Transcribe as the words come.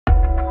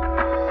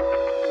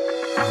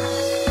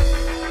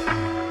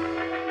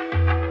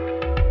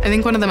I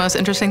think one of the most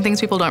interesting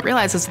things people don't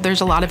realize is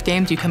there's a lot of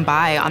games you can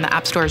buy on the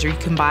app stores, or you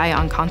can buy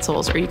on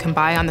consoles, or you can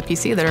buy on the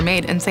PC that are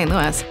made in St.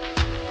 Louis.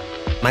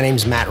 My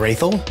name's Matt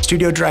Rathel,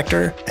 studio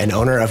director and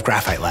owner of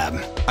Graphite Lab.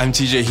 I'm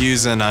TJ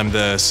Hughes, and I'm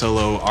the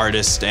solo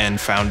artist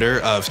and founder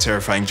of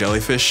Terrifying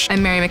Jellyfish.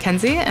 I'm Mary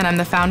McKenzie, and I'm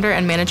the founder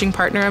and managing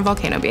partner of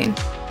Volcano Bean.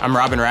 I'm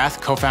Robin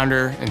Rath,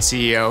 co-founder and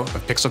CEO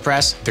of Pixel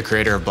Press, the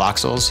creator of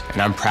Bloxels,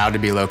 and I'm proud to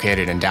be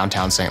located in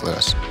downtown St.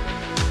 Louis.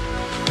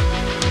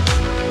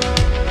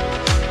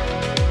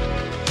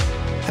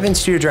 I've been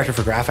studio director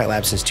for Graphite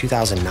Lab since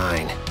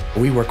 2009.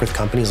 We work with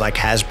companies like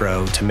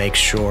Hasbro to make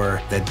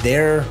sure that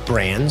their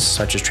brands,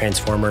 such as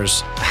Transformers,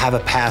 have a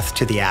path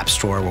to the App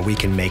Store where we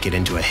can make it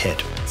into a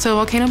hit. So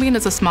Volcano Bean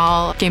is a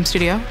small game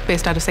studio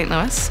based out of St.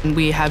 Louis.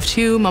 We have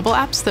 2 mobile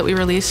apps that we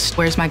released,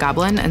 Where's My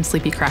Goblin and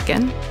Sleepy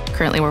Kraken.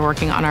 Currently we're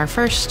working on our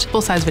first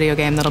full-size video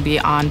game that'll be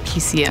on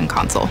PC and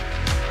console.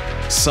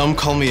 Some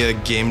call me a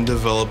game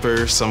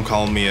developer, some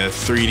call me a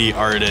 3D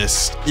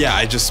artist. Yeah,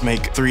 I just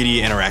make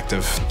 3D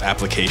interactive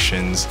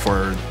applications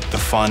for the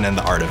fun and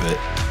the art of it.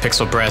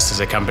 Pixel Press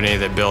is a company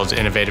that builds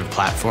innovative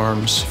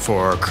platforms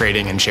for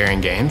creating and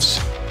sharing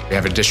games. We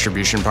have a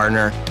distribution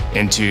partner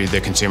into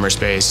the consumer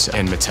space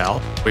in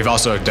Mattel. We've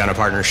also done a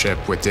partnership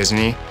with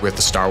Disney with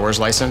the Star Wars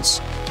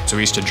license. So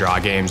we used to draw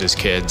games as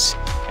kids,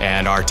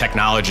 and our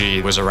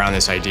technology was around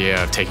this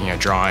idea of taking a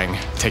drawing,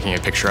 taking a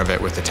picture of it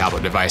with a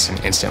tablet device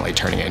and instantly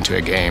turning it into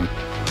a game.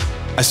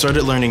 I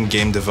started learning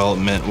game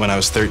development when I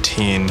was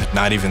 13,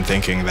 not even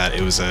thinking that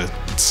it was a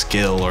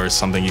skill or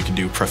something you could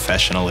do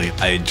professionally.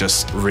 I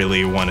just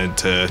really wanted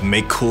to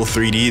make cool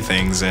 3D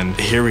things, and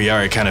here we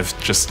are. It kind of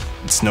just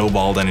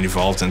snowballed and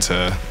evolved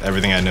into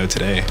everything I know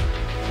today.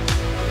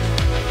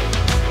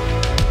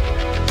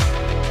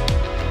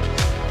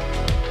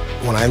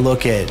 When I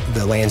look at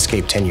the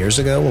landscape 10 years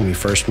ago when we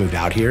first moved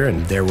out here,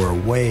 and there were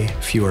way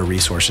fewer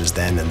resources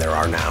then than there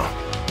are now.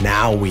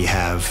 Now we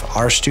have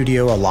our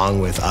studio along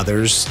with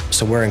others,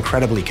 so we're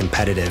incredibly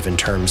competitive in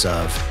terms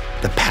of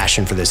the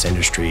passion for this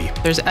industry.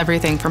 There's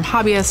everything from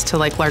hobbyists to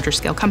larger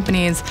scale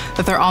companies,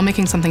 that they're all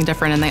making something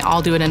different and they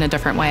all do it in a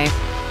different way.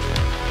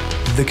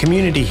 The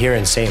community here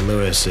in St.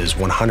 Louis is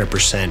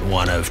 100%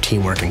 one of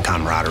teamwork and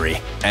camaraderie.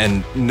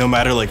 And no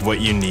matter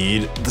what you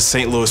need, the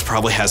St. Louis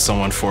probably has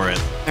someone for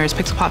it. There's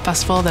Pixel Pop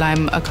Festival that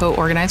I'm a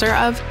co-organizer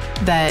of,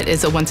 that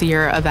is a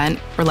once-a-year event,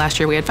 where last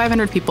year we had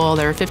 500 people,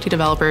 there were 50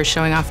 developers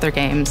showing off their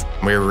games.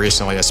 We were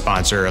recently a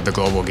sponsor of the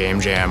Global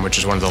Game Jam, which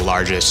is one of the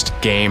largest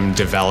game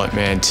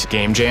development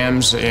game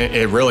jams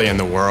really in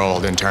the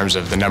world in terms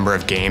of the number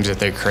of games that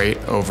they create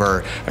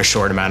over a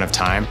short amount of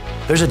time.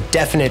 There's a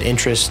definite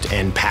interest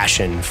and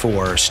passion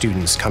for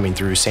students coming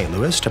through St.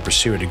 Louis to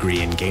pursue a degree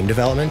in game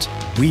development.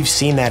 We've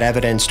seen that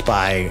evidenced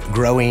by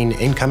growing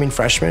incoming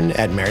freshmen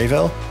at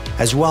Maryville,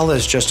 as well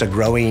as just a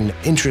growing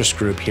interest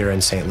group here in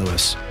St.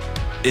 Louis.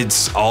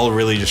 It's all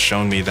really just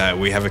shown me that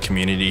we have a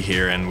community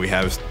here, and we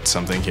have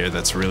something here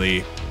that's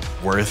really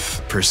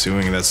worth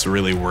pursuing, that's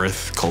really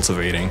worth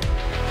cultivating.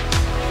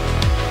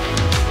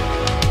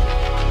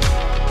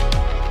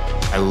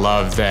 I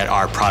love that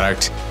our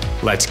product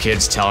lets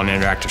kids tell an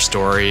interactive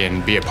story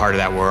and be a part of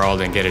that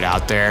world and get it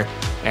out there.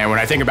 And when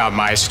I think about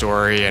my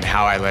story and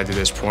how I led to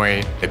this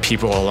point, the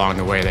people along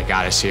the way that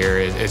got us here,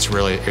 it's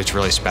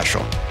really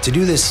special. To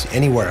do this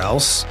anywhere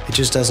else, it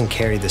just doesn't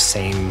carry the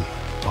same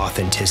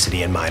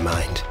authenticity in my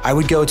mind. I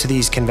would go to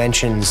these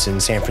conventions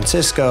in San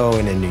Francisco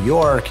and in New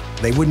York.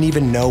 They wouldn't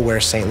even know where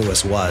St.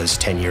 Louis was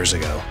 10 years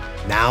ago.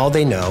 Now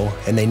they know,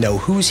 and they know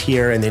who's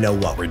here, and they know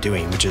what we're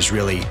doing, which is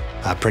really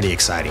pretty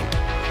exciting.